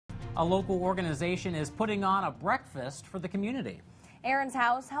A local organization is putting on a breakfast for the community. Erin's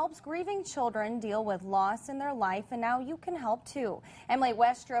House helps grieving children deal with loss in their life, and now you can help too. Emily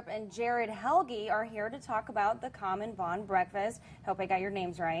Westropp and Jared Helge are here to talk about the Common Bond Breakfast. Hope I got your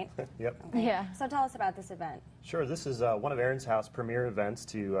names right. Yep. Okay. Yeah. So tell us about this event. Sure. This is one of Erin's House premier events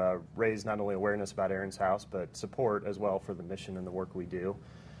to raise not only awareness about Erin's House, but support as well for the mission and the work we do.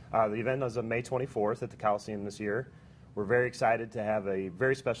 The event is on May 24th at the Coliseum this year. We're very excited to have a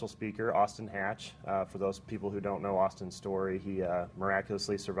very special speaker, Austin Hatch. For those people who don't know Austin's story, he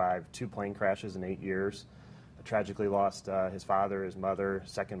miraculously survived 2 plane crashes in 8 years. Tragically lost his father, his mother,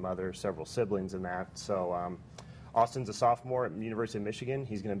 second mother, several siblings in that. So Austin's a sophomore at the University of Michigan.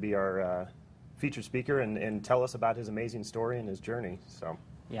 He's going to be our featured speaker and tell us about his amazing story and his journey. So.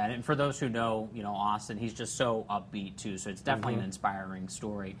 Yeah, and for those who know, Austin, he's just so upbeat too. So it's definitely an inspiring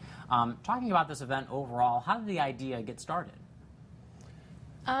story. Talking about this event overall, how did the idea get started?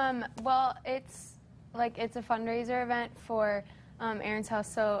 Well, it's a fundraiser event for Erin's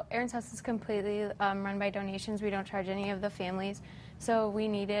House. So Erin's House is completely run by donations. We don't charge any of the families. So we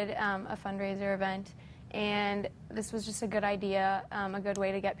needed a fundraiser event. And this was just a good idea, a good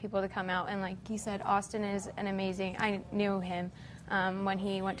way to get people to come out. And like he said, Austin is an amazing, I knew him when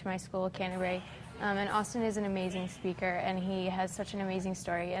he went to my school, Canterbury. And Austin is an amazing speaker, and he has such an amazing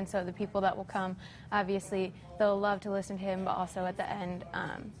story. And so the people that will come, obviously, they'll love to listen to him, but also at the end,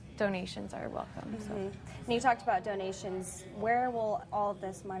 donations are welcome. So. And you talked about donations. Where will all of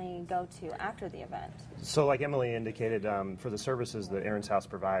this money go to after the event? So like Emily indicated, for the services that Erin's House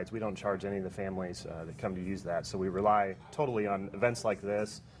provides, we don't charge any of the families that come to use that. So we rely totally on events like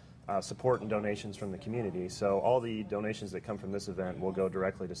this, support and donations from the community. So all the donations that come from this event will go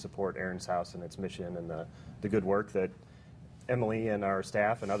directly to support Erin's House and its mission and the good work that Emily and our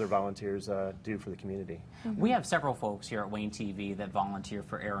staff and other volunteers do for the community. We have several folks here at Wayne TV that volunteer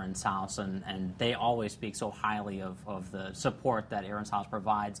for Erin's House, and they always speak so highly of the support that Erin's House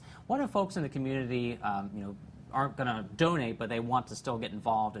provides. What if folks in the community aren't going to donate, but they want to still get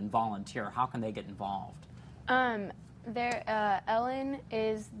involved and volunteer? How can they get involved? Ellen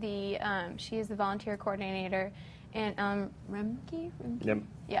is she is the volunteer coordinator, and Remke? Yep.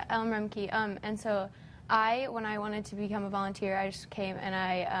 Yeah, Ellen Remke. And so when I wanted to become a volunteer, I just came and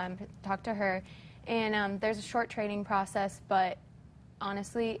I talked to her. And there's a short training process, but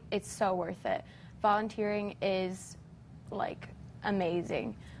honestly, it's so worth it. Volunteering is like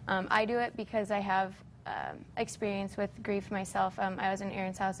amazing. I do it because I have experience with grief myself. I was in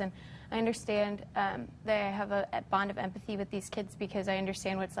Erin's House, and I understand that I have a bond of empathy with these kids because I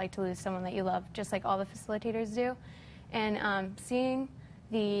understand what it's like to lose someone that you love, just like all the facilitators do. And seeing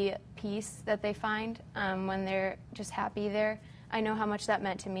the peace that they find when they're just happy there, I know how much that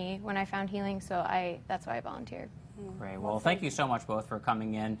meant to me when I found healing, so that's why I volunteered. Great. Well, thank you so much both for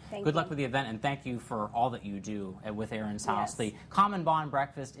coming in. Good luck with the event, and thank you for all that you do with Erin's House. The Common Bond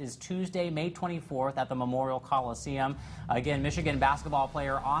Breakfast is Tuesday, May 24th at the Memorial Coliseum. Again, Michigan basketball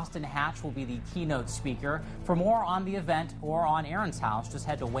player Austin Hatch will be the keynote speaker. For more on the event or on Erin's House, just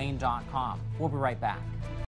head to wayne.com. We'll be right back.